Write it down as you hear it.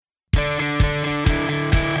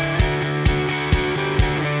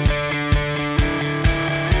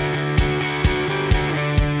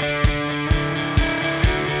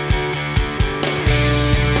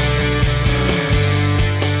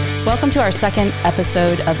Welcome to our second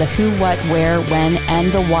episode of the Who, What, Where, When,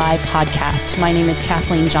 and the Why podcast. My name is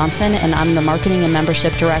Kathleen Johnson, and I'm the Marketing and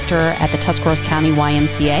Membership Director at the Tuscarawas County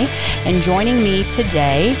YMCA. And joining me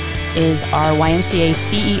today is our YMCA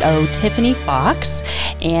CEO, Tiffany Fox,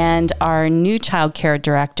 and our new Child Care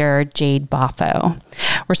Director, Jade Boffo.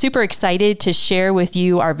 We're super excited to share with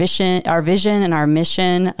you our vision and our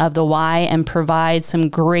mission of the why and provide some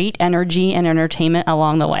great energy and entertainment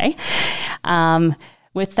along the way.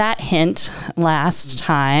 With that hint, last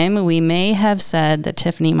time, we may have said that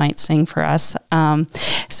Tiffany might sing for us.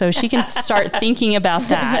 So she can start thinking about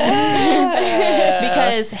that.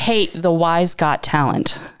 Because, hey, the Why's got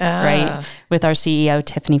talent, right? With our CEO,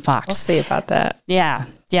 Tiffany Fox. We'll see about that. Yeah.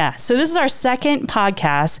 So this is our second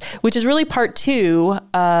podcast, which is really part two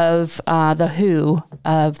of the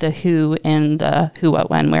Who in the Who, What,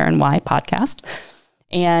 When, Where, and Why podcast.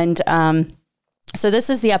 And so this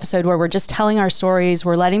is the episode where we're just telling our stories.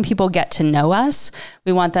 We're letting people get to know us.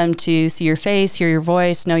 We want them to see your face, hear your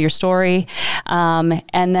voice, know your story. And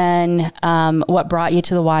then what brought you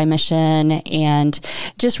to the Why mission, and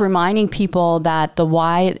just reminding people that the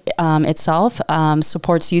Why itself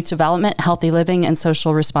supports youth development, healthy living, and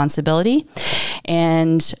social responsibility,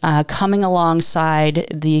 and coming alongside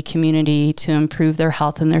the community to improve their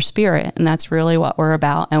health and their spirit. And that's really what we're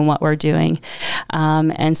about and what we're doing.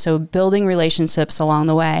 And so building relationships along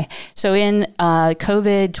the way. So in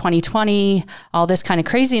COVID 2020, all this kind of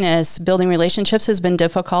craziness, building relationships has been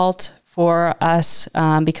difficult for us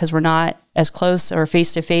because we're not as close or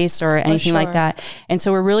face-to-face or anything like that. And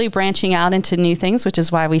so we're really branching out into new things, which is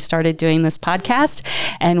why we started doing this podcast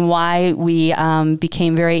and why we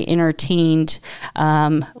became very entertained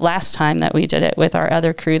last time that we did it with our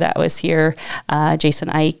other crew that was here, Jason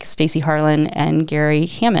Ike, Stacy Harlan, and Gary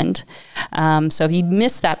Hammond. So if you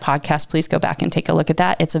missed that podcast, please go back and take a look at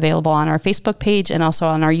that. It's available on our Facebook page and also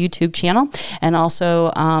on our YouTube channel and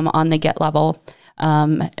also on the Get Level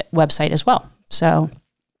website as well. So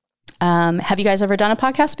have you guys ever done a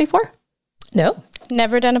podcast before? No.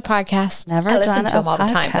 Never done a podcast. Never I done listen to them all the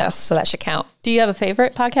time, podcast. though, so that should count. Do you have a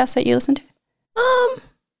favorite podcast that you listen to?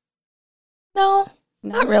 No,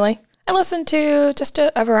 not really. I listen to just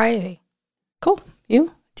a variety. Cool.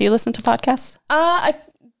 You? Do you listen to podcasts?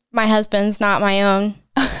 My husband's, not my own.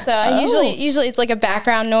 So usually it's like a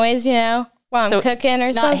background noise, while I'm cooking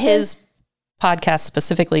or something. Not his podcast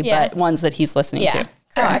specifically, but ones that he's listening to.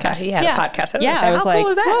 Oh, I thought he had a podcast. I was like,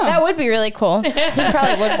 cool is that? Whoa. That would be really cool. He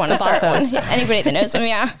probably would want to start one. Anybody that knows him,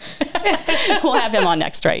 We'll have him on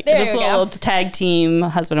next, right? There Just a little tag team,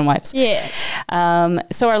 husband and wives. Yes.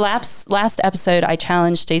 So our last episode, I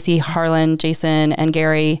challenged Stacy Harlan, Jason, and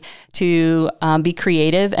Gary to be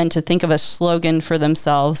creative and to think of a slogan for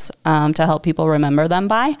themselves to help people remember them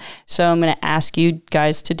by. So I'm going to ask you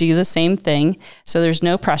guys to do the same thing. So there's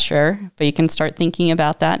no pressure, but you can start thinking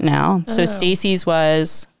about that now. So Stacy's was,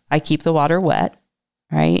 I keep the water wet,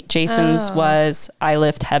 right? Jason's was, I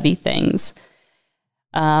lift heavy things.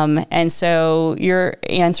 And so your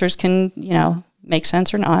answers can, make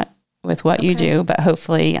sense or not with what you do, but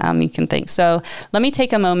hopefully you can think. So let me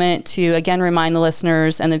take a moment to again remind the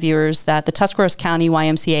listeners and the viewers that the Tuscarawas County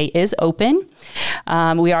YMCA is open.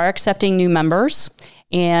 We are accepting new members,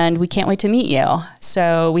 and we can't wait to meet you.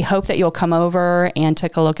 So we hope that you'll come over and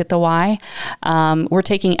take a look at the why. We're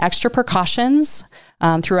taking extra precautions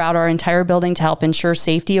throughout our entire building to help ensure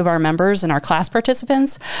safety of our members and our class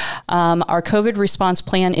participants. Our COVID response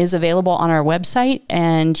plan is available on our website,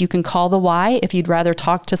 and you can call the Y if you'd rather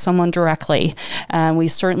talk to someone directly. We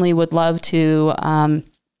certainly would love to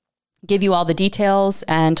give you all the details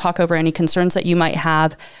and talk over any concerns that you might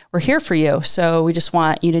have. We're here for you. So we just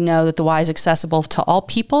want you to know that the Y is accessible to all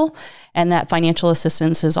people and that financial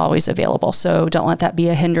assistance is always available. So don't let that be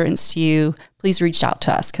a hindrance to you. Please reach out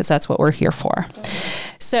to us because that's what we're here for.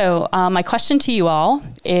 So my question to you all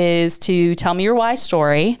is to tell me your why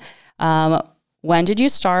story. When did you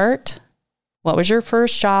start? What was your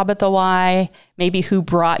first job at the Y? Maybe who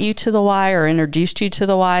brought you to the Y or introduced you to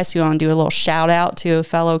the Y? So you want to do a little shout out to a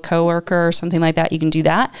fellow coworker or something like that, you can do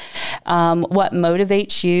that. What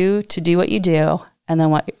motivates you to do what you do? And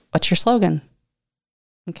then what's your slogan?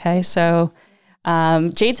 Okay, so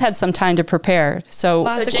Jade's had some time to prepare. So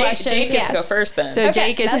Jade gets to go first then. So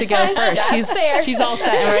Jade gets to go first. She's all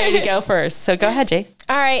set and ready to go first. So go ahead, Jade.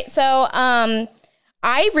 All right. So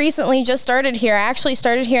I recently just started here. I actually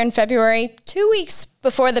started here in February, 2 weeks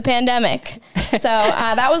before the pandemic. So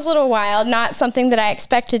that was a little wild, not something that I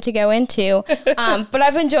expected to go into. But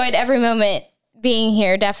I've enjoyed every moment being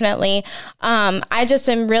here, definitely. I just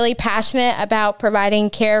am really passionate about providing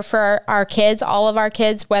care for our kids, all of our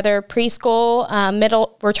kids, whether preschool,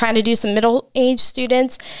 middle, we're trying to do some middle-aged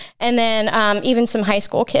students, and then even some high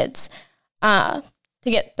school kids to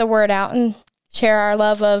get the word out and share our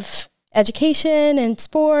love of education and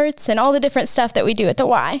sports and all the different stuff that we do at the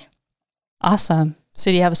Y. Awesome. So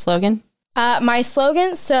do you have a slogan? My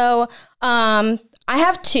slogan, so I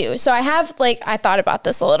have two. So I have I thought about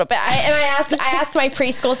this a little bit. I asked my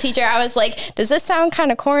preschool teacher, I was like, does this sound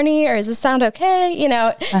kind of corny or does this sound okay?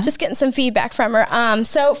 Just getting some feedback from her.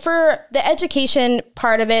 So for the education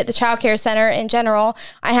part of it, the child care center in general,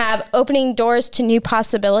 I have opening doors to new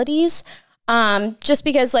possibilities. Just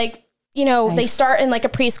because nice. They start in a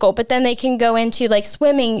preschool, but then they can go into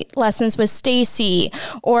swimming lessons with Stacy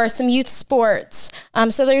or some youth sports.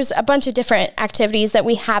 So there's a bunch of different activities that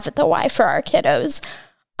we have at the Y for our kiddos.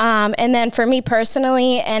 And then for me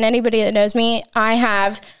personally, and anybody that knows me, I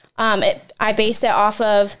have, I based it off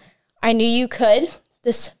of I Knew You Could.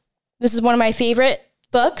 This is one of my favorite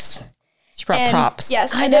books. She brought props.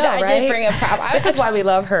 Yes, I did bring a prop. This is why we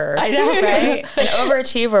love her. I know, right? An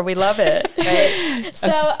overachiever. We love it. Right? So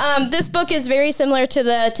this book is very similar to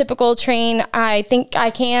the typical train. I think I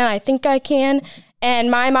can. And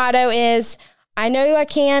my motto is, I know I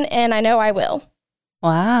can, and I know I will.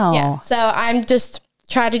 Wow. Yeah. So I'm just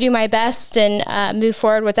trying to do my best and move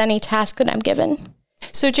forward with any task that I'm given.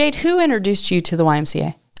 So Jade, who introduced you to the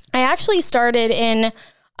YMCA? I actually started in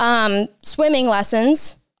swimming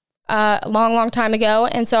lessons a long time ago.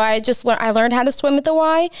 And so I learned how to swim at the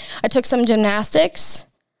Y. I took some gymnastics.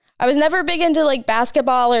 I was never big into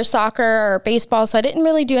basketball or soccer or baseball, so I didn't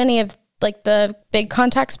really do any of the big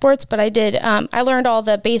contact sports, but I did. I learned all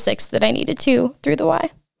the basics that I needed to through the Y.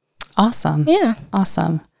 Awesome. Yeah.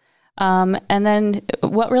 Awesome. And then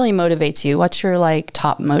what really motivates you? What's your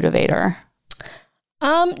top motivator?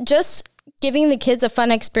 Just giving the kids a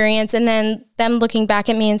fun experience and then them looking back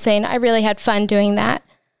at me and saying, I really had fun doing that.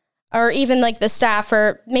 Or even the staff,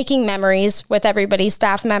 or making memories with everybody,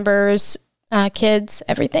 staff members, kids,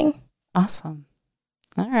 everything. Awesome.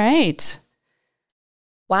 All right.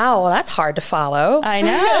 Wow, well, that's hard to follow. I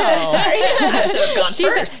know. Sorry. I should have gone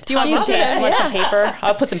first. Do you want some paper?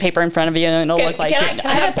 I'll put some paper in front of you and it'll look like Can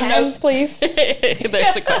I have some notes, please?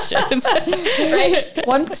 There's the questions. Right.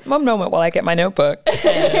 One moment while I get my notebook.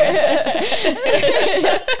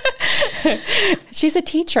 She's a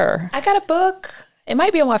teacher. I got a book. It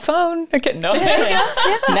might be on my phone. Okay, no.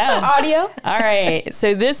 No. Audio. All right.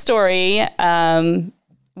 So this story, when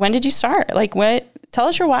did you start? Tell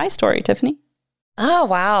us your why story, Tiffany. Oh,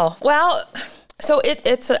 wow. Well, so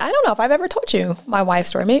it's, I don't know if I've ever told you my why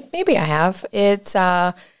story. Maybe I have. It's,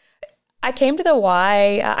 I came to the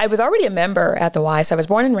Y. I was already a member at the Y. So I was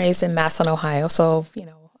born and raised in Massillon, Ohio. So,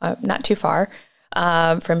 not too far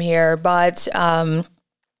from here. But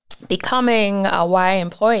becoming a Y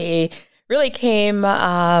employee really came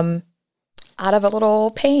out of a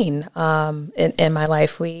little pain in my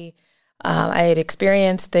life. I had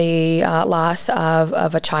experienced the loss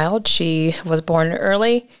of a child. She was born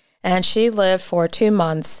early, and she lived for 2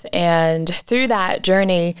 months. And through that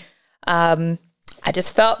journey, I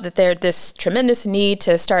just felt that there's this tremendous need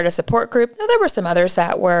to start a support group. Now, there were some others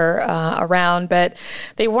that were around, but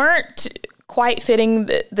they weren't quite fitting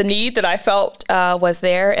the need that I felt was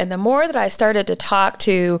there. And the more that I started to talk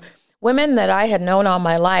to women that I had known all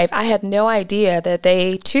my life, I had no idea that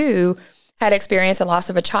they too had experienced the loss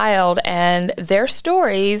of a child, and their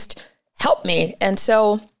stories helped me. And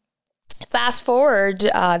so fast forward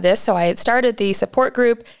so I had started the support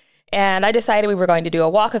group, and I decided we were going to do a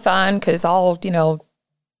walk-a-thon because all,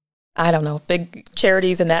 big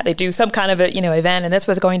charities and that, they do some kind of a, event. And this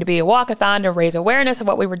was going to be a walk-a-thon to raise awareness of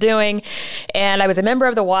what we were doing. And I was a member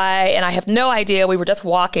of the Y, and I have no idea. We were just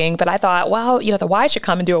walking, but I thought, well, the Y should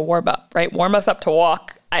come and do a warm-up, right? Warm us up to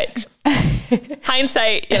walk.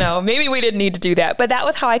 Hindsight, maybe we didn't need to do that, but that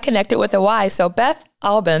was how I connected with the Y. So Beth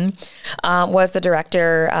Albin was the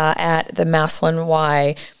director at the Massillon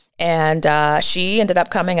Y, and she ended up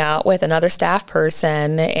coming out with another staff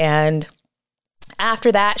person. And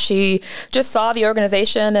after that, she just saw the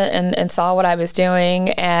organization and saw what I was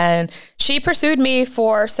doing. And she pursued me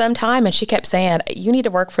for some time, and she kept saying, you need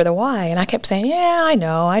to work for the Y. And I kept saying, yeah, I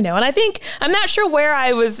know. And I'm not sure where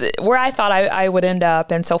I thought I would end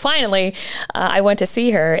up. And so finally, I went to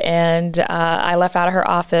see her, and I left out of her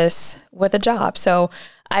office with a job. So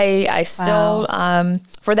I still,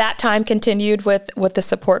 for that time, continued with the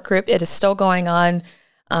support group. It is still going on.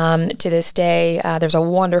 To this day, there's a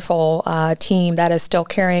wonderful team that is still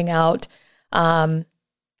carrying out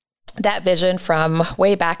that vision from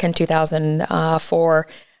way back in 2004.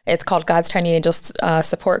 It's called God's Tiny Angels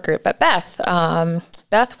Support Group. But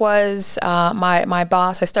Beth was my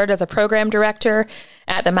boss. I started as a program director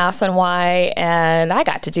at the Massillon Y, and I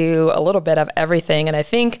got to do a little bit of everything. And I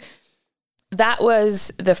think that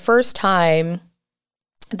was the first time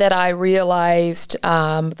that I realized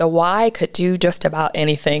the Y could do just about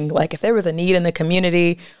anything. Like if there was a need in the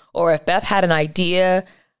community, or if Beth had an idea,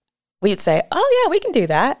 we'd say, oh yeah, we can do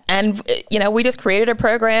that. And, we just created a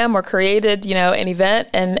program or created, an event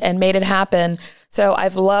and made it happen. So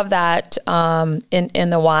I've loved that in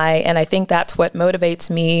the Y. And I think that's what motivates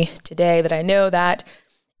me today, that I know that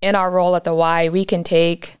in our role at the Y, we can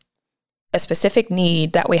take a specific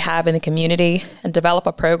need that we have in the community and develop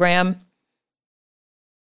a program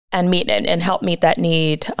and meet and help meet that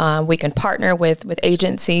need. We can partner with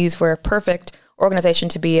agencies. We're a perfect organization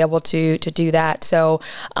to be able to do that. So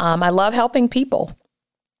I love helping people.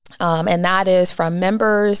 And that is from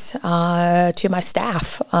members to my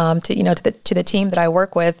staff, to the team that I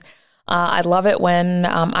work with. I love it when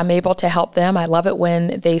I'm able to help them. I love it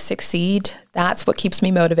when they succeed. That's what keeps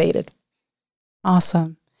me motivated.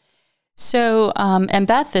 Awesome. So, and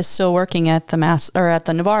Beth is still working at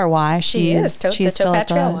the Navarre Y. She's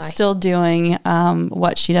still doing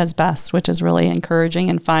what she does best, which is really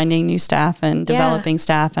encouraging and finding new staff and developing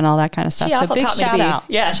staff and all that kind of stuff. She also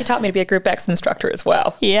taught me to be a Group X instructor as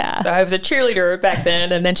well. Yeah. So I was a cheerleader back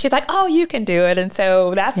then, and then she's like, "Oh, you can do it." And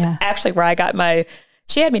so that's actually where I got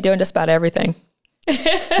she had me doing just about everything.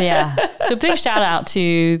 Yeah. So big shout out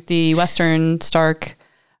to the Western Stark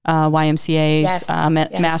YMCAs,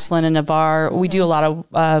 Massillon and Navarre. We do a lot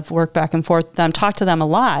of work back and forth with them, talk to them a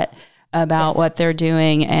lot about what they're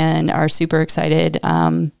doing, and are super excited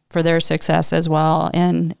for their success as well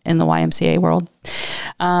in the YMCA world.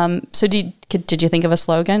 So did you think of a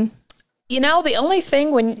slogan? The only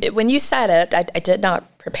thing when you said it, I did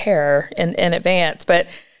not prepare in advance, but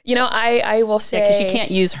I will say, because you can't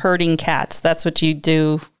use herding cats. That's what you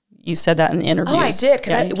do. You said that in interviews. Oh, I did,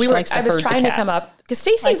 because I was trying to come up, because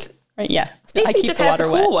Stacy's Stacy just has the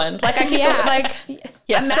cool one. Like I keep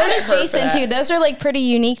So does Jason too. Those are like pretty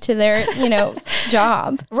unique to their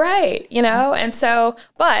job, right? And so,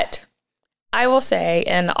 but I will say,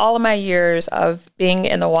 in all of my years of being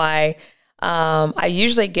in the Y, I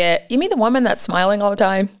usually get, you mean the woman that's smiling all the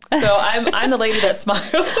time? So I'm the lady that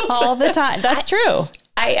smiles all the time. That's true.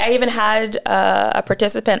 I even had a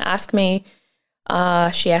participant ask me.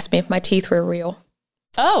 She asked me if my teeth were real.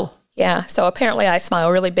 Oh. Yeah. So apparently I smile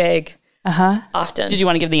really big. Often. Did you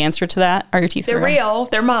want to give the answer to that? Are your teeth real? They're real.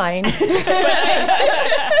 They're mine. Like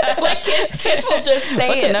kids will just say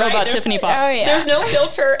what to know about there's, Tiffany Fox. Oh, yeah. There's no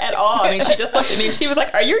filter at all. I mean, she just looked at me and she was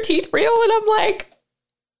like, "Are your teeth real?" And I'm like,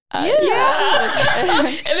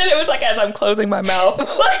 yeah. And then it was like, as I'm closing my mouth,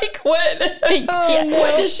 like, what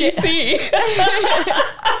does she see?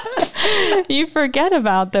 You forget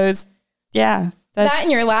about those. Yeah. That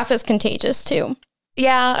and your laugh is contagious too.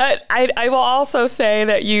 Yeah. I will also say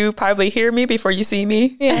that you probably hear me before you see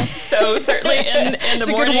me. Yeah. So certainly in the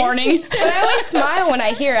morning. Good morning. But I always smile when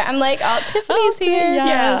I hear it. I'm like, oh, Tiffany's here.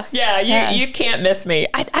 Yes. Yeah. You can't miss me.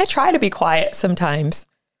 I try to be quiet sometimes.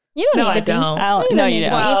 You don't need to be. No, you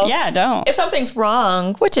don't. Well, don't. If something's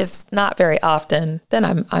wrong, which is not very often,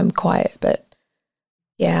 then I'm quiet. But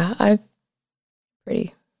yeah, I'm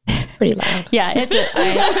pretty loud. Yeah,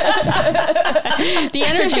 the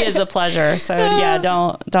energy is a pleasure. So yeah,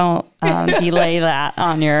 don't delay that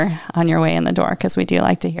on your way in the door, because we do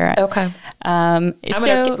like to hear it. Okay. I'm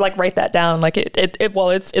gonna write that down. Like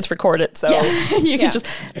it's recorded, so you can just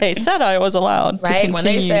said I was allowed right to when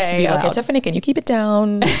they say, to be loud. Okay, Tiffany, can you keep it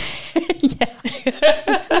down?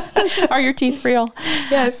 Are your teeth real?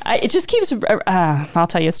 Yes. It just keeps. I'll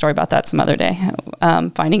tell you a story about that some other day.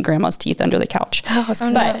 Finding grandma's teeth under the couch. I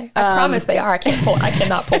promise they are. I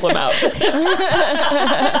cannot pull them out.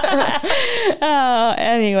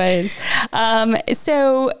 Anyways,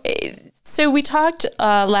 so we talked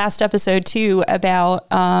last episode too about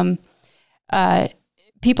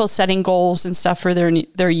people setting goals and stuff for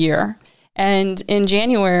their year. And in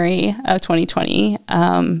January of 2020,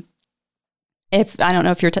 if I don't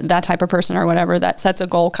know if you're that type of person or whatever that sets a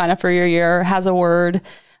goal kind of for your year, has a word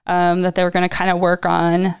that they were going to kind of work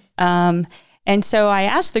on. And so I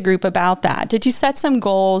asked the group about that. Did you set some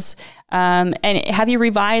goals and have you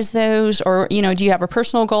revised those, or, do you have a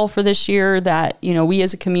personal goal for this year that, we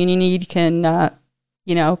as a community can,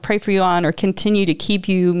 pray for you on or continue to keep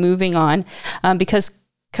you moving on? Because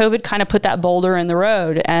COVID kind of put that boulder in the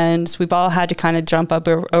road, and we've all had to kind of jump up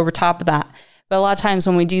over top of that. But a lot of times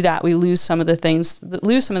when we do that, we lose some of the things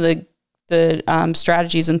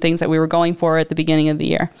strategies and things that we were going for at the beginning of the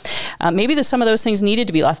year. Maybe some of those things needed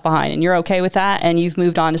to be left behind, and you're okay with that, and you've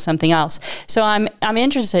moved on to something else. So I'm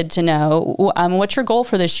interested to know what's your goal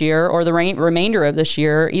for this year or the remainder of this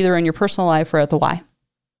year, either in your personal life or at the Y.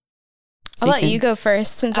 I'll let you go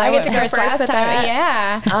first since I went first last time. That?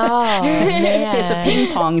 Yeah. Oh, man. It's a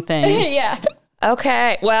ping pong thing. Yeah.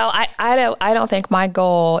 Okay. Well, I don't think my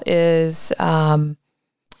goal is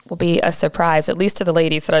will be a surprise, at least to the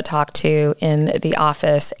ladies that I talk to in the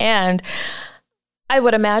office. And I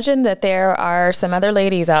would imagine that there are some other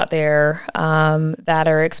ladies out there that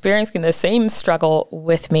are experiencing the same struggle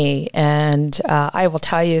with me. And I will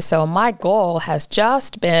tell you, so my goal has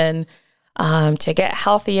just been to get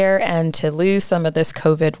healthier and to lose some of this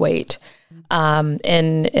COVID weight.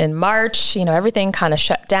 In March, everything kind of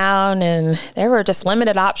shut down, and there were just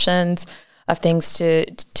limited options of things to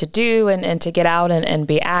do and to get out and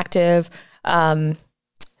be active. I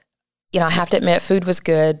have to admit, food was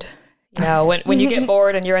good. When you get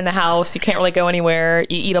bored and you're in the house, you can't really go anywhere.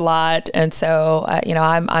 You eat a lot, and so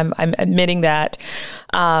I'm admitting that.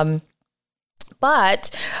 But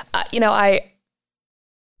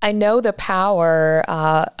I know the power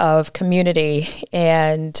of community,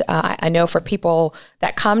 and I know for people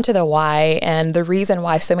that come to the Y, and the reason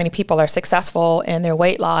why so many people are successful in their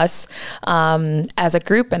weight loss as a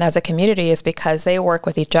group and as a community is because they work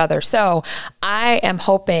with each other. So I am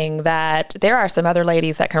hoping that there are some other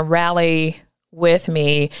ladies that can rally with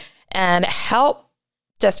me and help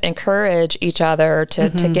just encourage each other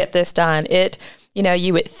to get this done.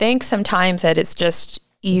 You would think sometimes that it's just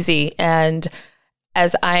easy, and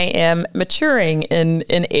as I am maturing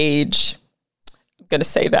in age, I'm going to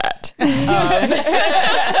say that. I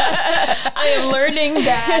am learning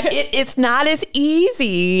that it's not as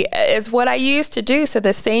easy as what I used to do. So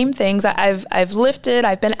the same things I've lifted,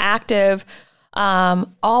 I've been active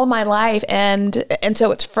all my life. And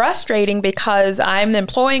so it's frustrating because I'm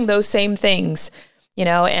employing those same things,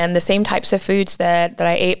 and the same types of foods that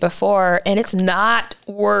I ate before, and it's not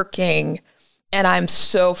working. And I'm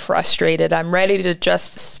so frustrated. I'm ready to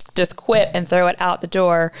just quit and throw it out the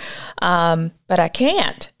door. But I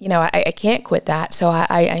can't, I can't quit that. So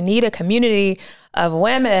I need a community of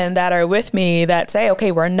women that are with me that say,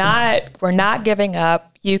 okay, we're not giving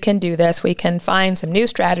up. You can do this. We can find some new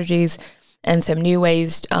strategies and some new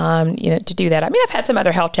ways, to do that. I mean, I've had some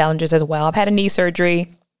other health challenges as well. I've had a knee surgery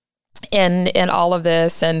in all of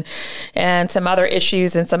this, and some other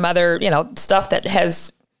issues and some other, stuff that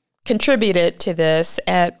has contributed to this.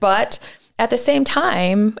 But at the same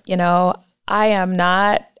time, I'm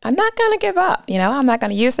not going to give up. I'm not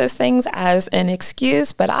going to use those things as an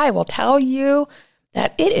excuse, but I will tell you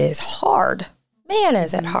that it is hard. Man,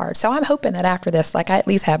 is it hard. So I'm hoping that after this, I at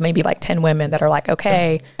least have maybe 10 women that are like,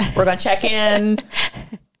 okay, we're going to check in.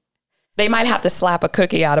 They might have to slap a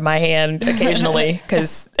cookie out of my hand occasionally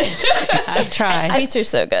because I've tried. Sweets are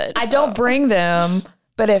so good. I don't bring them.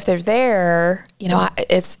 But if they're there,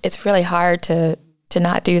 it's really hard to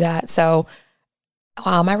not do that. So,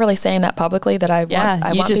 wow, am I really saying that publicly, that I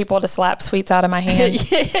want people to slap sweets out of my hand?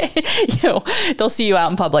 They'll see you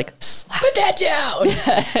out in public. Put that down.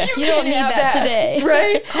 You don't need that today.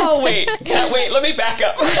 Right? Oh, wait. Can't wait. Let me back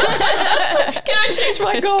up. Can I change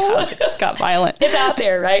my goal? It's got violent. It's out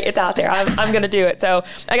there, right? It's out there. I'm going to do it. So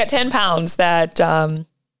I got 10 pounds that I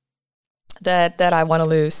want to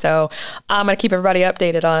lose. So I'm going to keep everybody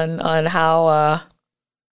updated on how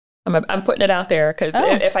I'm putting it out there, because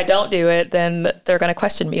if I don't do it, then they're going to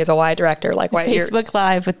question me as a Y director. Like, why Facebook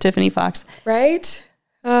Live with Tiffany Fox. Right?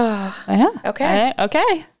 Yeah. Okay.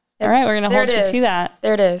 Okay. All right. We're going to hold you to that.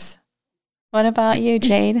 There it is. What about you,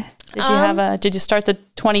 Jade? Did you start the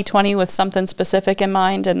 2020 with something specific in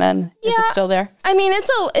mind, and then is it still there? I mean,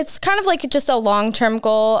 it's kind of like just a long-term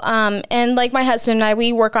goal. And like my husband and I,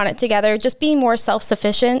 we work on it together, just being more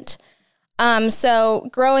self-sufficient. So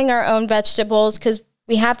growing our own vegetables, because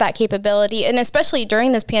we have that capability. And especially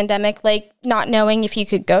during this pandemic, not knowing if you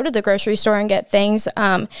could go to the grocery store and get things.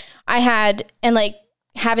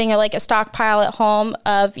 Having a stockpile at home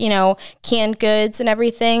of, canned goods and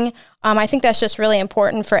everything. I think that's just really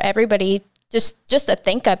important for everybody just to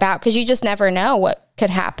think about, because you just never know what could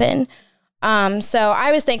happen. So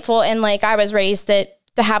I was thankful, and I was raised to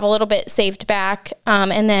have a little bit saved back.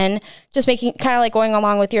 And then just making kind of going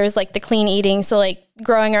along with yours, the clean eating. So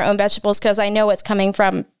growing our own vegetables, because I know what's coming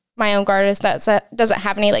from my own garden doesn't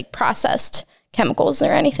have any processed chemicals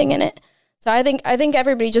or anything in it. So I think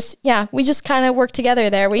everybody we just kind of work together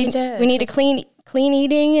there. We need a clean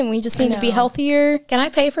eating, and we just need to be healthier. Can I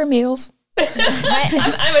pay for meals? I'm a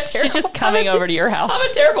terrible. She's just coming over to your house. I'm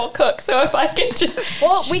a terrible cook, so if I can just.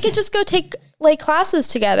 Well, we could just go take classes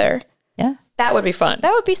together. Yeah. That would be fun.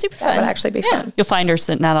 That would be super fun. That would actually be fun. You'll find her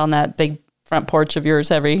sitting out on that big front porch of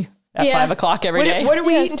yours at 5 o'clock every day. What are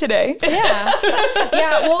we eating today? Yeah.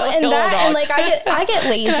 Well, and that, and like, I get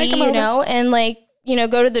lazy, you know, and like, you know,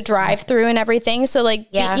 go to the drive-through and everything. So like,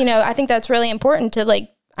 you know, I think that's really important to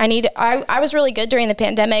like, I was really good during the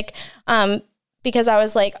pandemic, because I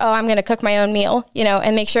was like, oh, I'm going to cook my own meal, you know,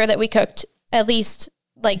 and make sure that we cooked at least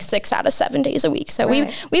like 6 out of 7 days a week. So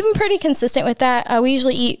we've been pretty consistent with that. We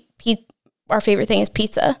usually eat our favorite thing is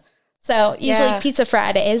pizza. So usually pizza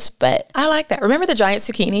Fridays, but I like that. Remember the giant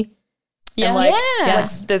zucchini? Yeah. And like,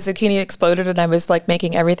 the zucchini exploded and I was like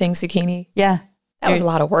making everything zucchini. Yeah. That was a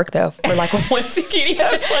lot of work though for like one zucchini.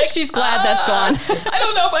 I was like, she's glad that's gone. I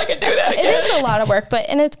don't know if I can do that again. It is a lot of work,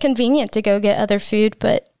 and it's convenient to go get other food,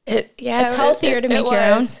 but it's healthier to make your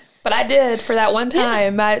own. But I did for that one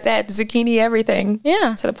time. I had zucchini everything.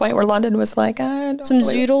 Yeah. To the point where London was like,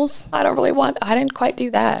 zoodles. I don't really want. I didn't quite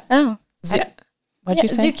do that. Oh. What'd you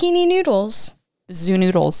say? Zucchini noodles.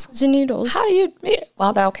 Zoonoodles. Zoonoodles. How do you?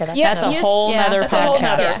 Well, okay. That's a whole nother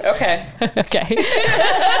podcast. Okay. Okay.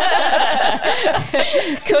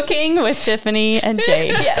 Cooking with Tiffany and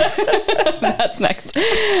Jade. Yes. That's next.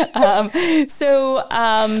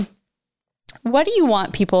 What do you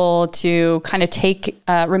want people to kind of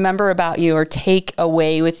remember about you or take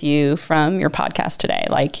away with you from your podcast today?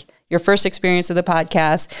 Like your first experience of the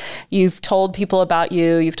podcast, you've told people about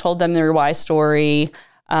you, you've told them their why story.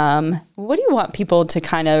 What do you want people to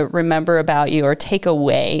kind of remember about you or take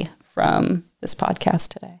away from this podcast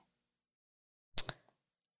today?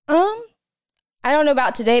 I don't know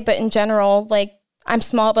about today, but in general, like I'm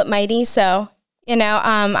small but mighty. So, you know,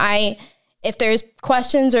 if there's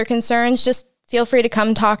questions or concerns, just feel free to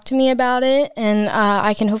come talk to me about it. And,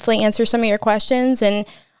 I can hopefully answer some of your questions. And,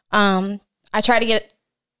 I try to get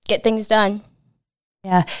things done.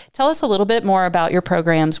 Yeah. Tell us a little bit more about your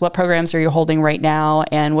programs. What programs are you holding right now?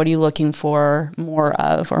 And what are you looking for more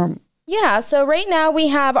of? Yeah. So right now we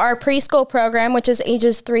have our preschool program, which is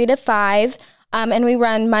ages 3 to 5. And we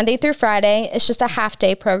run Monday through Friday. It's just a half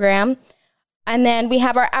day program. And then we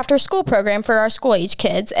have our after school program for our school age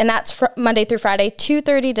kids. And that's Monday through Friday,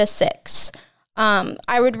 2:30 to 6.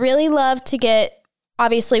 I would really love to get,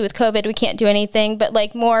 obviously with COVID, we can't do anything, but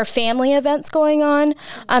like more family events going on,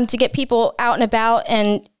 to get people out and about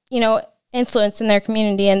and, you know, influence in their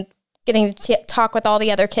community and getting to talk with all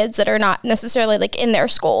the other kids that are not necessarily like in their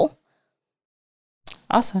school.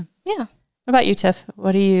 Awesome. Yeah. What about you, Tiff?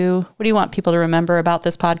 What do you want people to remember about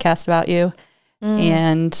this podcast about you?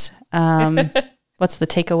 And, what's the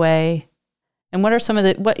takeaway? And what are some of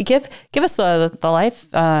give us the life,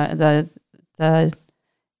 the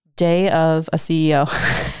day of a CEO.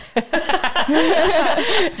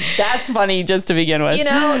 That's funny just to begin with. You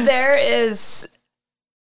know,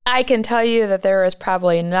 I can tell you that there is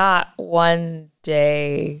probably not one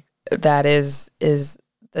day that is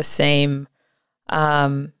the same.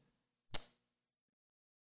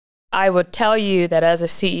 I would tell you that as a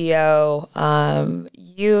CEO,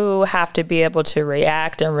 you have to be able to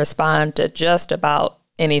react and respond to just about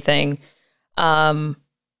anything.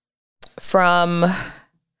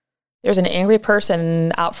 There's an angry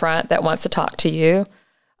person out front that wants to talk to you.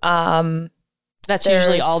 That's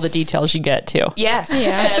usually all the details you get too. Yes.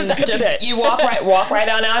 Yeah. And just you walk right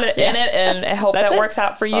on out in it and hope that works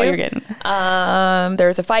out for you. All you're getting.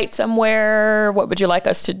 There's a fight somewhere. What would you like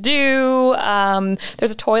us to do?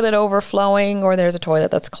 There's a toilet overflowing or there's a toilet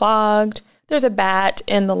that's clogged. There's a bat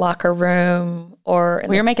in the locker room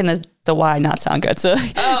you're making the why not sound good. So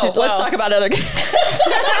let's talk about other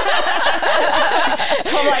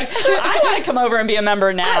I'm like, I want to come over and be a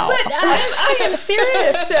member now. But I am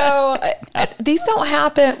serious. So these don't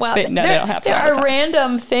happen. Well, they don't happen. There are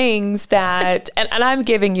random things that, and I'm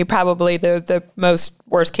giving you probably the most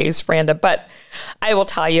worst case random, but I will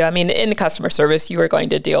tell you, I mean, in customer service, you are going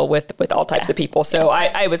to deal with all types of people. So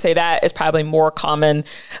I would say that is probably more common.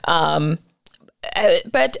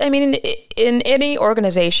 But I mean, in any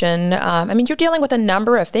organization, I mean, you're dealing with a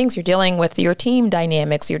number of things. You're dealing with your team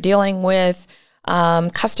dynamics. You're dealing with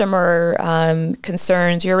customer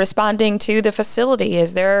concerns. You're responding to the facility.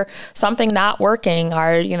 Is there something not working?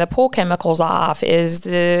 Are the pool chemicals off? Is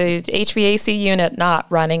the HVAC unit not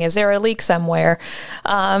running? Is there a leak somewhere?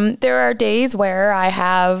 There are days where I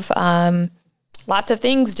have lots of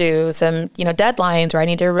things due, some deadlines, or I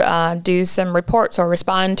need to do some reports or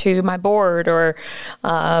respond to my board or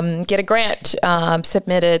get a grant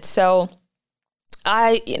submitted. So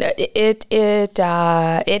it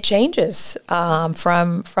changes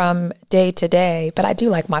from day to day. But I do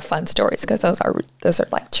like my fun stories because those are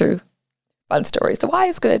like true fun stories. The why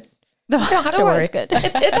is good. You don't have to worry. Good.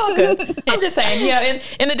 It's all good. I'm just saying,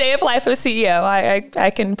 in the day of life of a CEO,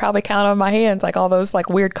 I can probably count on my hands, like all those like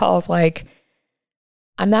weird calls. Like,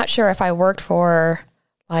 I'm not sure if I worked for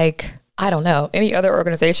like, I don't know, any other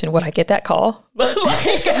organization, would I get that call? Like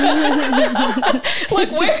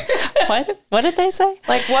where? What did they say?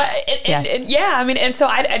 Like what? And yeah, I mean, and so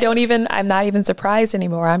I'm not even surprised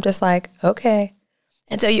anymore. I'm just like, okay.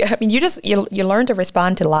 And so you learn to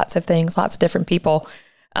respond to lots of things, lots of different people.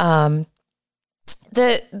 The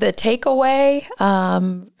takeaway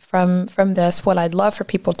from this, what I'd love for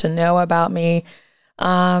people to know about me,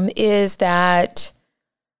 is that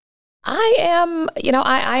I am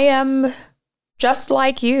just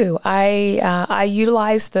like you. I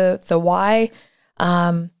utilize the why,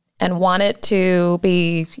 and want it to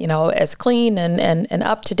be, as clean and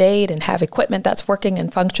up to date and have equipment that's working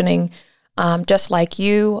and functioning, just like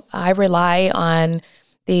you. I rely on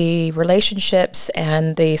the relationships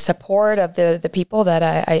and the support of the people that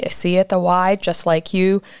I see at the Y, just like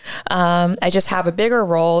you. I just have a bigger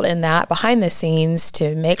role in that behind the scenes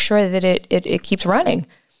to make sure that it keeps running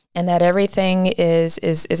and that everything is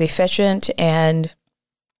efficient, and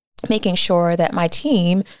making sure that my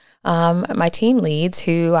team leads,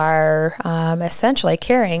 who are essentially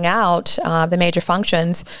carrying out the major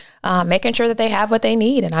functions, making sure that they have what they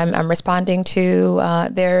need, and I'm responding to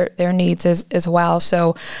their needs as well.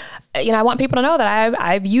 So, I want people to know that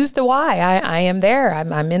I've used the Y. I am there.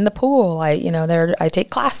 I'm in the pool. I take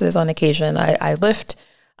classes on occasion. I lift.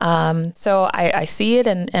 So I see it,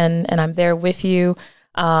 and I'm there with you.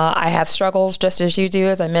 I have struggles just as you do,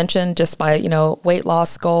 as I mentioned, just my weight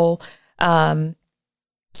loss goal. But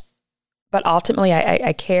ultimately,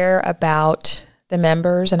 I care about the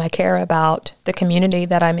members, and I care about the community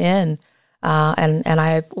that I'm in, and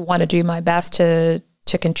I want to do my best to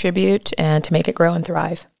contribute and to make it grow and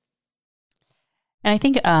thrive. And I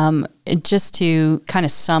think just to kind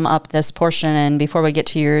of sum up this portion, and before we get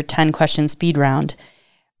to your 10-question speed round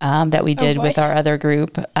that we did with our other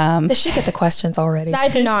group. Did she get the questions already? I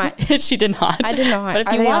did not. She did not. I did not. But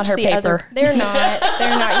if you watch the other, they're not.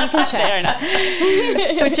 They're not. You can check. They're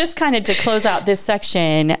not. But just kind of to close out this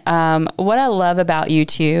section, what I love about you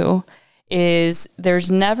two is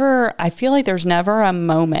I feel like there's never a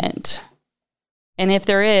moment, and if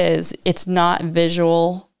there is, it's not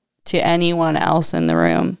visual to anyone else in the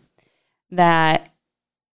room, that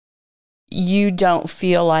you don't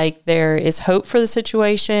feel like there is hope for the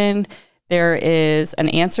situation, there is an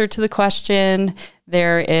answer to the question,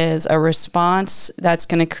 there is a response that's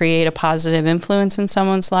going to create a positive influence in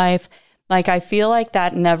someone's life. Like, I feel like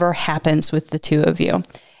that never happens with the two of you.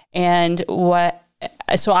 And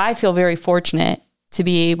so I feel very fortunate to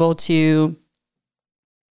be able to,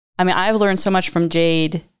 I've learned so much from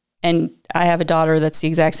Jade, and I have a daughter that's the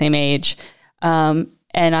exact same age.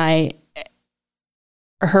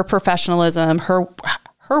 Her professionalism, her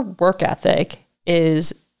work ethic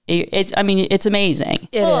it's amazing.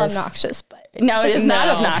 It's a little obnoxious, but no, it is not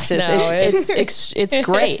obnoxious. No, it's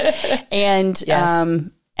great. And yes.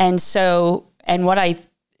 And what I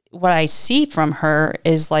see from her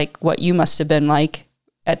is like what you must have been like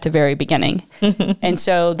at the very beginning. And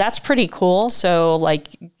so that's pretty cool. So like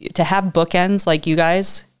to have bookends like you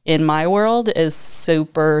guys in my world is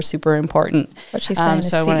super, super important. What she's saying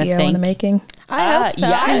is CEO in the making. I hope so.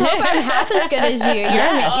 Yes. I hope I'm half as good as you.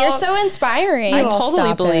 You're so inspiring. I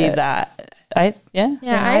totally believe that. I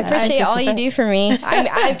appreciate all you do for me.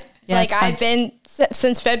 I've been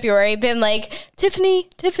since February, been like, Tiffany,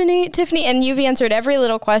 and you've answered every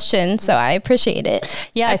little question, so I appreciate it.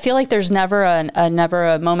 Yeah, I feel like there's never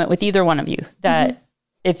a moment with either one of you that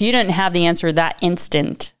if you didn't have the answer that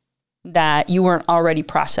instant, that you weren't already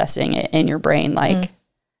processing it in your brain. Like,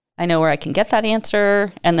 I know where I can get that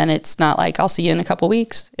answer. And then it's not like, I'll see you in a couple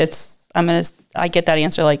weeks. I get that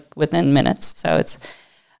answer like within minutes. So it's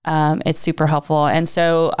super helpful. And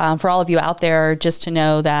so for all of you out there, just to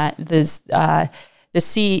know that the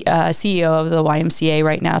CEO of the YMCA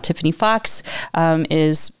right now, Tiffany Fox,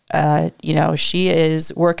 is, she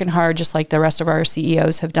is working hard just like the rest of our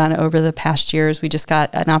CEOs have done over the past years. We just got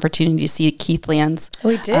an opportunity to see Keith Lands.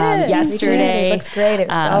 We did. Yesterday. It looks great.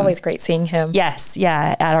 It's always great seeing him. Yes.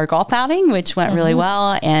 Yeah. At our golf outing, which went really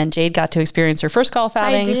well. And Jade got to experience her first golf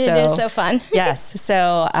outing. I did. It was so fun. Yes.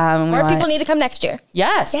 So more people need to come next year.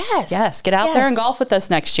 Yes. Get out there and golf with us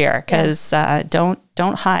next year, because don't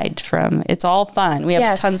hide from, it's all fun. We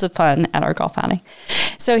have tons of fun at our golf outing.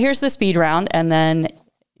 So here's the speed round, and then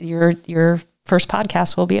your first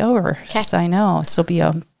podcast will be over. Okay. So I know this will be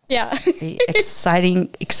exciting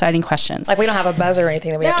questions. Like, we don't have a buzzer or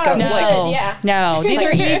anything that we have to go. No, these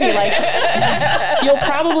are easy. Like, you'll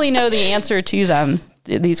probably know the answer to them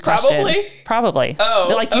these questions. Probably?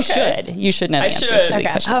 Oh, like you should. You should know the answers to these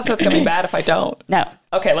questions. Oh, so it's going to be bad if I don't. No.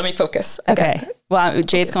 Okay, let me focus. Okay. Well,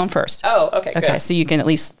 Jade's going first. Oh, okay, Okay, good. so you can at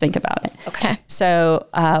least think about it. Okay. So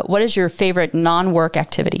what is your favorite non-work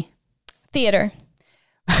activity?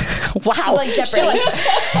 Wow. Like Jeopardy.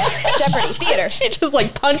 Jeopardy, theater. She just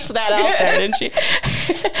like punched that out there, didn't she?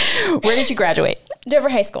 Where did you graduate? Dover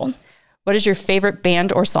High School. What is your favorite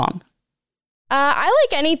band or song? I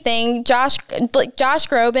like anything. Josh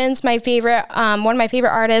Groban's my favorite, one of my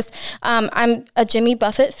favorite artists. I'm a Jimmy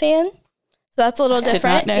Buffett fan, so that's a little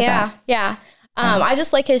different. Did not know that. Yeah. I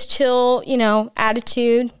just like his chill,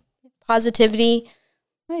 attitude, positivity.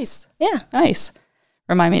 Nice. Yeah. Nice.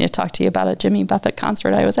 Remind me to talk to you about a Jimmy Buffett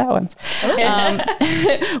concert I was at once.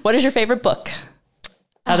 What is your favorite book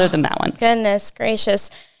other than that one? Goodness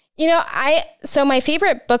gracious. So my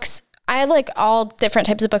favorite books, I like all different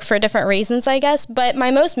types of books for different reasons, I guess. But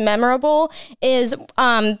my most memorable is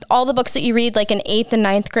all the books that you read like in 8th and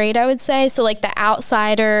 9th grade, I would say. So like The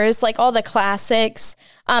Outsiders, like all the classics.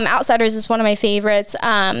 Outsiders is one of my favorites.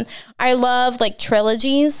 I love like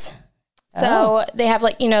trilogies. So they have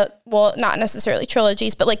like, not necessarily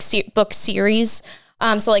trilogies, but like book series.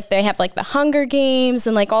 So like they have like the Hunger Games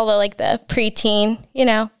and like all the like the preteen,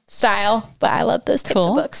 style. But I love those types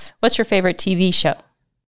of books. What's your favorite TV show?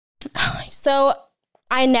 So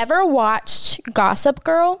I never watched Gossip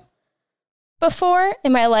Girl before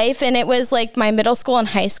in my life. And it was like my middle school and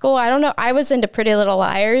high school. I don't know. I was into Pretty Little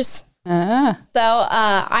Liars. So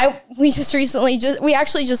we just recently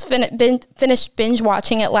finished binge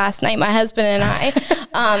watching it last night, my husband and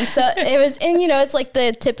I. So it was, and it's like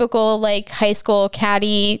the typical like high school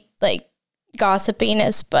catty like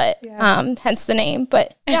gossipiness, but hence the name.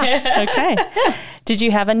 But yeah. Okay. Did you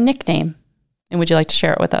have a nickname, and would you like to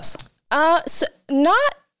share it with us? I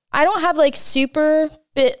don't have like super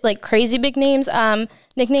like crazy big names.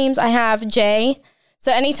 Nicknames. I have Jay.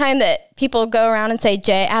 So anytime that people go around and say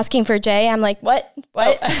Jay, asking for Jay, I'm like, what? And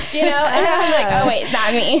I'm like, oh wait,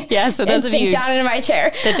 not me. Yeah. So those of you down in my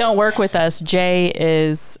chair that don't work with us, Jay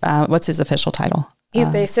is what's his official title?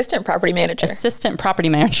 He's the assistant property manager. Assistant property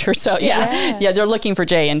manager. So yeah, they're looking for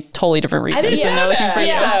Jay in totally different reasons. I didn't know that.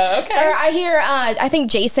 Oh, okay. Or I hear, I think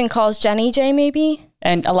Jason calls Jenny Jay maybe.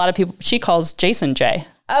 And a lot of people, she calls Jason Jay.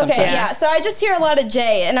 Okay, sometimes. yeah. So I just hear a lot of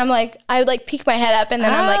Jay, and I'm like, I like peek my head up, and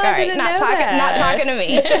then I'm like, all right, not talking to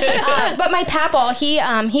me. But my papaw,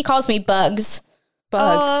 he calls me Bugs.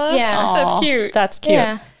 Bugs. Aww, yeah, Aww, that's cute. That's cute.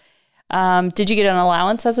 Yeah. Did you get an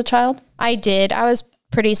allowance as a child? I did. I was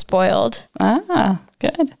pretty spoiled. Ah,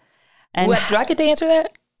 good. And what, do I get to answer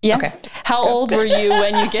that? Yeah. Okay. How old were you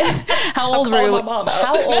when you How old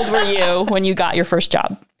were you when you got your first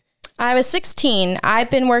job? I was 16. I've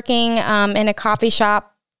been working in a coffee shop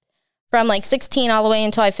from like 16 all the way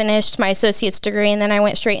until I finished my associate's degree, and then I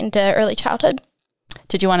went straight into early childhood.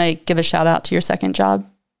 Did you want to give a shout out to your second job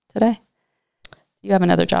today? You have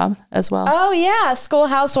another job as well. Oh yeah,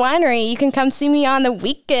 Schoolhouse Winery. You can come see me on the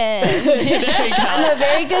weekends. There you go. I'm a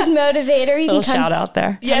very good motivator. You Little can come shout out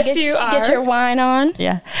there. Yes, you are. Get your wine on.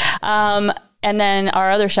 Yeah. And then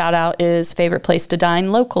our other shout out is favorite place to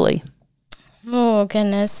dine locally. Oh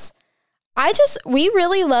goodness. We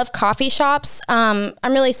really love coffee shops. I'm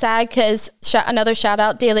really sad because another shout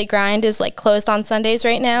out, Daily Grind is like closed on Sundays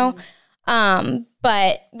right now.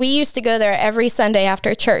 But we used to go there every Sunday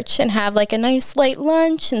after church and have like a nice light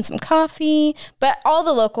lunch and some coffee. But all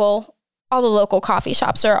the local coffee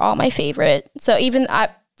shops are all my favorite. So even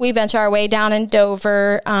we venture our way down in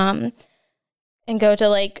Dover and go to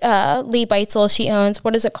like Lee Beitzel. She owns,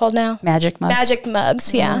 what is it called now? Magic Mugs. Magic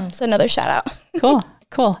Mugs. Yeah. So another shout out.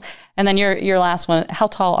 Cool. And then your last one. How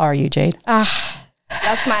tall are you, Jade?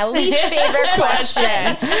 That's my least favorite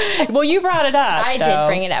question. Well, you brought it up. I did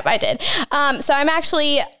bring it up. I did. So I'm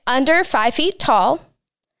actually under 5 feet tall.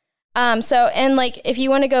 And like, if you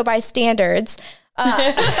want to go by standards,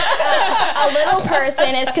 a little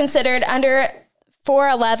person is considered under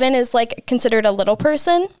 4'11" is like considered a little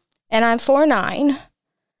person, and I'm 4'9".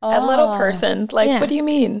 A little person? Like, what do you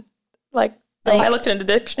mean? Like if I looked in the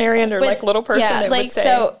dictionary under like little person, it would say.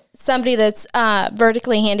 So somebody that's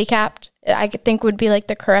vertically handicapped, I think would be like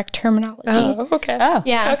the correct terminology. Oh, okay. Oh,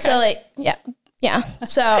 yeah. Okay. So like, yeah.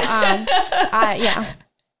 So,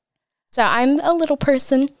 So I'm a little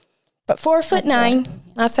person, but 4'9".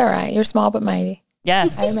 That's all right. You're small but mighty.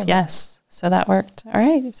 Yes. So that worked. All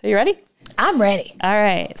right. So you ready? I'm ready. All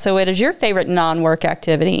right. So what is your favorite non-work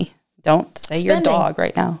activity? Don't say your Spending. dog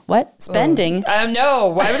right now. What? Spending?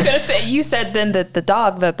 No, I was going to say, you said then that the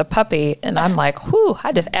dog, the puppy, and I'm like, whew,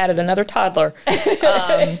 I just added another toddler.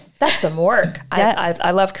 That's some work. Yes. I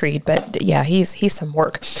love Creed, but yeah, he's some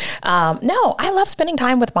work. No, I love spending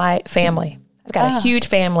time with my family. I've got a huge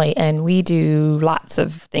family, and we do lots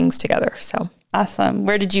of things together. So Awesome.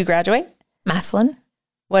 Where did you graduate? Maslin.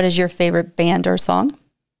 What is your favorite band or song?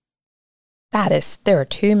 There are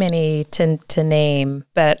too many to name,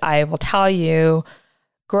 but I will tell you,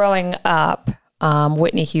 growing up,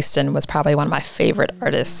 Whitney Houston was probably one of my favorite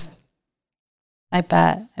artists. I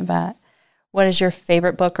bet. What is your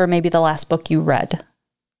favorite book or maybe the last book you read?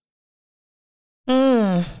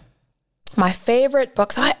 My favorite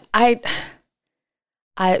books. I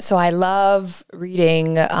love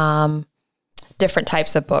reading different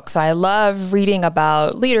types of books. So I love reading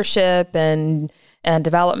about leadership and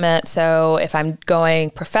development. So if I'm going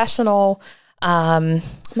professional, I'm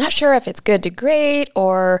not sure if it's good to great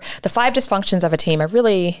or the 5 dysfunctions of a team. I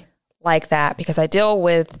really like that because I deal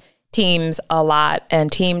with teams a lot,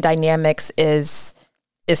 and team dynamics is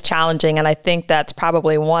challenging. And I think that's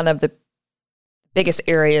probably one of the biggest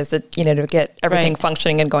areas that, to get everything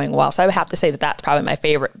functioning and going well. So I would have to say that that's probably my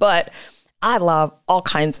favorite, but I love all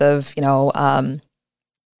kinds of, I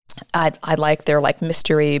like their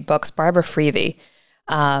mystery books, Barbara Freethey,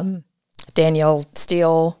 Danielle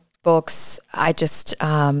Steele books. I just,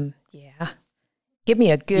 give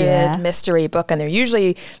me a good mystery book. And they're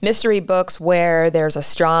usually mystery books where there's a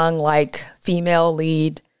strong, female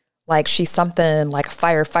lead, she's something like a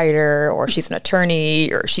firefighter, or she's an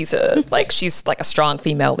attorney, or she's a strong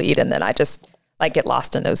female lead. And then I just get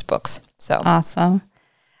lost in those books. So awesome.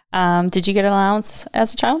 Did you get an allowance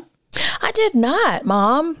as a child? I did not,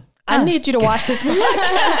 Mom. I need you to watch this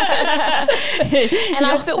podcast. And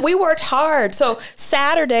I feel we worked hard. So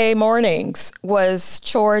Saturday mornings was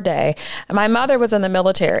chore day. And my mother was in the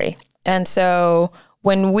military. And so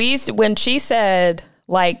when she said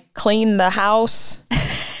clean the house,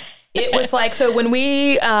 it was so when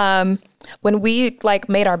we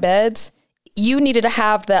made our beds, you needed to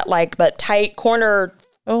have that the tight corner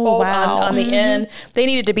fold on the end. They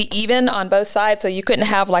needed to be even on both sides, so you couldn't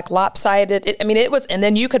have lopsided. It was, and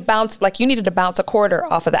then you could bounce, you needed to bounce a quarter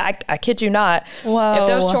off of that. I kid you not. Whoa. If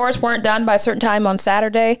those chores weren't done by a certain time on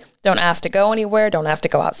Saturday, don't ask to go anywhere, don't ask to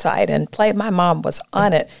go outside and play. My mom was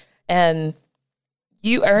on it, and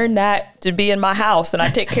you earned that to be in my house, and I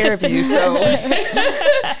take care of you. So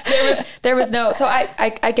there was no. So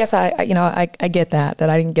I guess I get that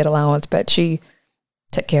I didn't get allowance, but she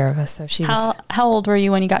took care of us. So she was. How old were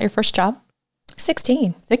you when you got your first job?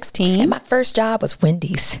 16. 16. And my first job was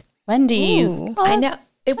Wendy's. Wendy's. Oh, I know.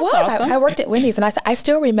 It was. Awesome. I worked at Wendy's, and I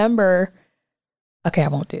still remember. Okay, I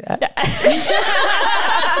won't do that.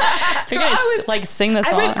 So you're gonna sing the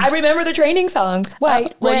song. I remember the training songs.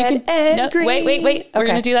 White, red, and green. Wait. We're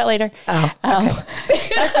going to do that later. Oh, okay.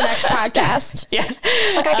 That's the next podcast. Yeah.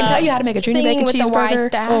 I can tell you how to make a junior Singing bacon with the Y cheeseburger.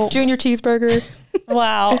 staff. Junior cheeseburger.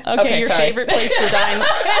 Wow. Okay, your sorry. favorite place to dine.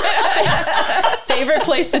 Favorite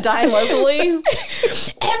place to dine locally?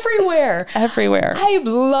 Everywhere. I've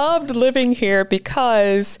loved living here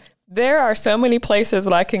because there are so many places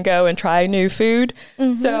that I can go and try new food.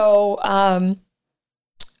 Mm-hmm. So,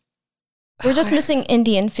 we're just missing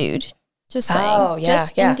Indian food. Just saying. Oh, yeah.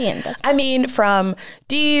 Just Indian. That's from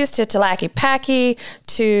Dee's to Talaki Paki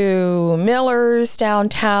to Miller's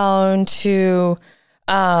downtown to,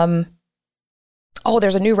 there's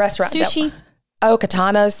a new restaurant. Sushi.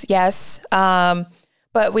 Katana's, yes. But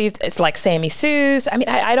it's like Sammy Sue's.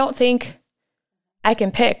 I don't think I can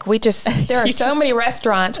pick. There are so many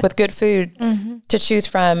restaurants with good food to choose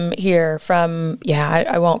from here.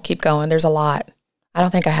 I won't keep going. There's a lot. I don't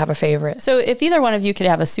think I have a favorite. So if either one of you could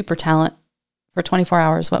have a super talent for 24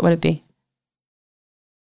 hours, what would it be?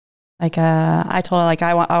 I told her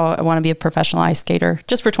I want to be a professional ice skater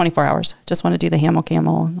just for 24 hours. Just want to do the camel and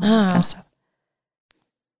all that kind of stuff.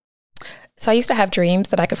 So I used to have dreams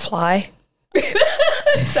that I could fly.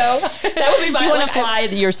 So that would be my. You want to fly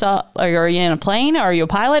yourself? Are you in a plane? Or are you a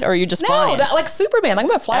pilot? Or are you just flying? No, like Superman. I'm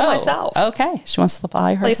going to fly myself. Okay, she wants to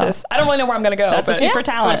fly herself. Places. I don't really know where I'm going to go. That's a super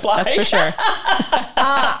talent. That's for sure.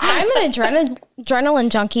 I'm an adrenaline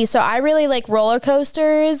junkie, so I really like roller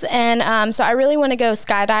coasters, and so I really want to go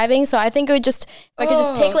skydiving. So I think it would if I could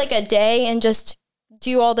just take a day and just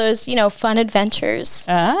do all those, fun adventures.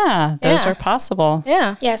 Those are possible.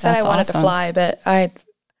 Yeah. Yeah, I said I wanted to fly, but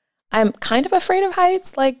I'm kind of afraid of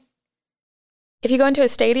heights. If you go into a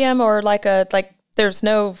stadium or there's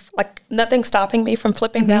no, nothing stopping me from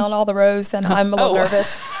flipping down all the rows, and I'm a little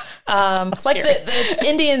nervous. The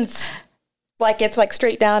Indians, like it's like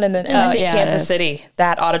straight down, and then I think Kansas City,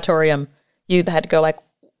 that auditorium, you had to go like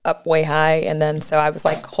up way high, and then so I was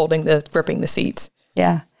like gripping the seats.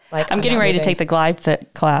 Yeah. Like I'm getting ready to take the Glide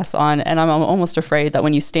Fit class on, and I'm almost afraid that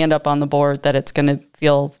when you stand up on the board that it's going to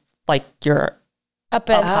feel like you're up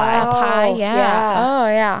high. Yeah. Oh,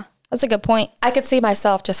 yeah. That's a good point. I could see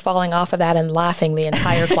myself just falling off of that and laughing the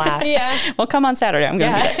entire class. Yeah. Well, come on Saturday. I'm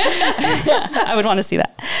going to be there. I would want to see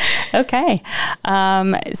that. Okay.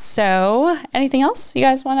 So anything else you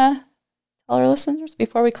guys want to tell our listeners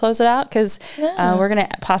before we close it out? Because we're going to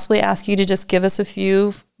possibly ask you to just give us a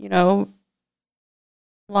few,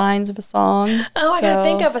 lines of a song. Oh, I gotta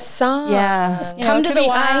think of a song. Yeah. Just come to the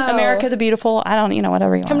Y, America the Beautiful. I don't,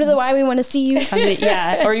 whatever you want. Come to the Y, we want to see you.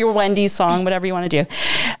 Or your Wendy's song, whatever you want to do.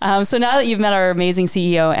 So now that you've met our amazing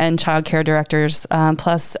CEO and child care directors,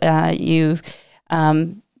 plus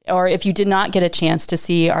or if you did not get a chance to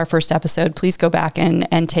see our first episode, please go back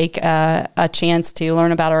and take a chance to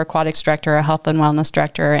learn about our aquatics director, our health and wellness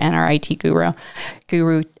director, and our IT guru,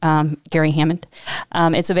 Gary Hammond.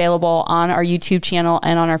 It's available on our YouTube channel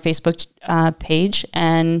and on our Facebook page.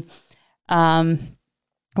 And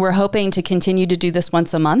we're hoping to continue to do this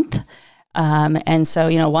once a month. And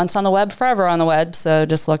so, once on the web, forever on the web. So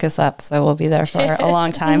just look us up. So we'll be there for a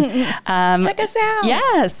long time. Check us out.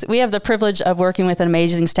 Yes. We have the privilege of working with an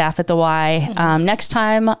amazing staff at the Y. Next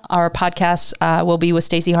time our podcast will be with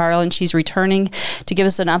Stacey Harlan. She's returning to give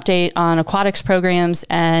us an update on aquatics programs.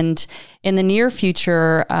 And in the near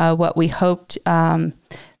future, what we hoped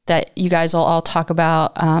that you guys will all talk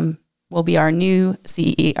about will be our new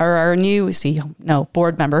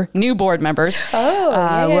board members.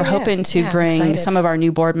 We're hoping to bring some of our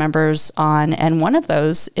new board members on. And one of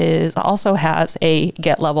those also has a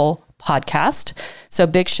Get Level podcast. So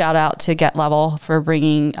big shout out to Get Level for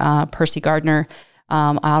bringing Percy Gardner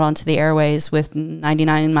out onto the airways with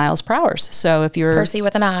 99 miles per hour. So if you're Percy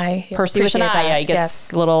with an I. Percy with an I. Yeah, he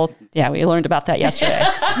gets a little, we learned about that yesterday.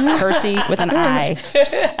 Percy with an I.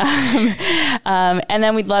 And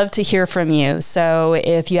then we'd love to hear from you. So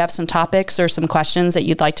if you have some topics or some questions that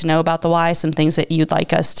you'd like to know about the Y, some things that you'd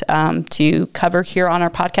like us to cover here on our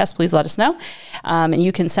podcast, please let us know. And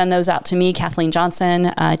you can send those out to me, Kathleen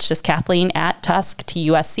Johnson. It's just Kathleen at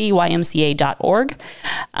TUSC.org.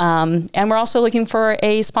 And we're also looking for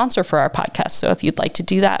a sponsor for our podcast. So if you'd like to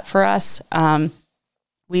do that for us,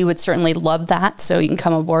 we would certainly love that. So you can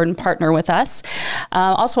come aboard and partner with us.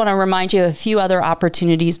 Also want to remind you of a few other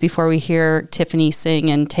opportunities before we hear Tiffany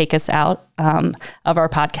sing and take us out of our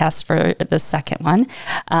podcast for the second one.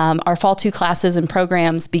 Our Fall 2 classes and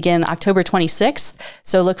programs begin October 26th.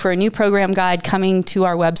 So look for a new program guide coming to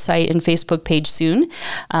our website and Facebook page soon.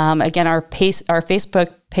 Again, our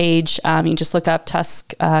Facebook page, you can just look up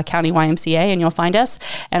Tusk County YMCA and you'll find us.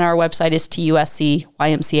 And our website is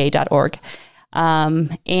TUSCYMCA.org.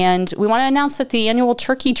 And we want to announce that the annual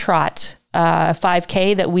Turkey Trot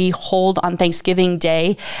 5K that we hold on Thanksgiving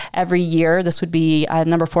Day every year. This would be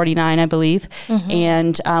number 49, I believe.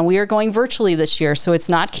 And we are going virtually this year, so it's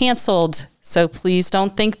not canceled. So please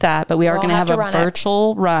don't think that, but we are going to have a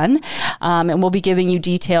virtual run. And we'll be giving you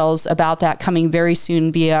details about that coming very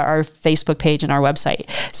soon via our Facebook page and our website.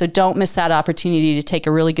 So don't miss that opportunity to take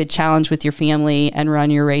a really good challenge with your family and run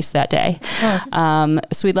your race that day.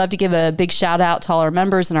 So we'd love to give a big shout out to all our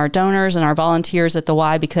members and our donors and our volunteers at the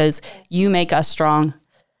Y, because you make us strong.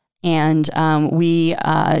 And we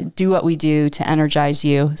do what we do to energize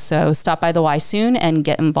you. So stop by the Y soon and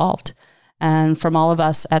get involved. And from all of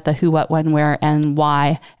us at the Who, What, When, Where, and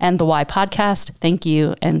Why, and the Y podcast, thank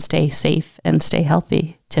you, and stay safe and stay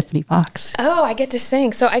healthy. Tiffany Fox. Oh, I get to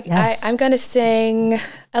sing. So I'm going to sing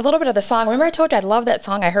a little bit of the song. Remember I told you I love that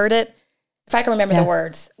song. I heard it. If I can remember the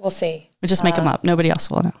words, we'll see. We just make them up. Nobody else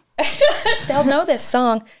will know. They'll know this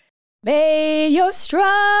song. May your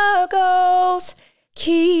struggles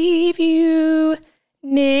keep you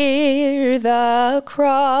near the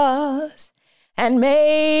cross. And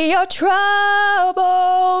may your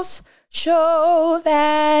troubles show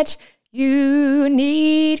that you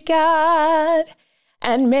need God.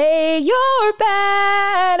 And may your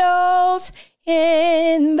battles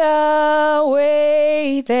end the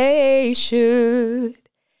way they should.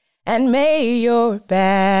 And may your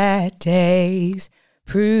bad days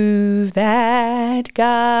prove that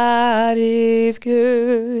God is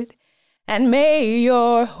good. And may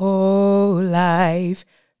your whole life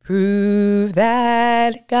prove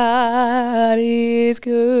that God is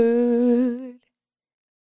good.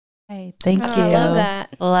 Hey, thank you. I love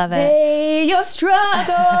that. Love it. May your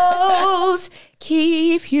struggles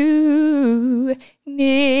keep you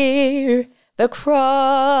near the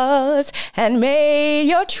cross, and may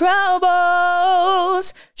your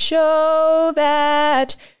troubles show know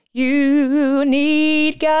that you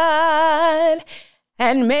need God.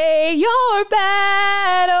 And may your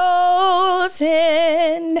battles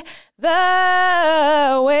end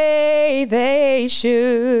the way they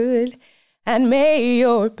should. And may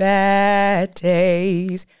your bad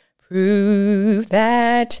days prove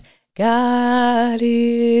that God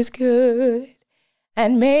is good.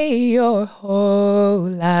 And may your whole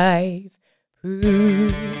life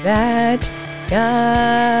prove that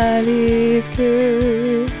God is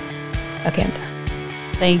good. Okay, I'm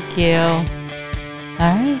done. Thank you. All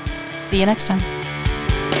right. See you next time.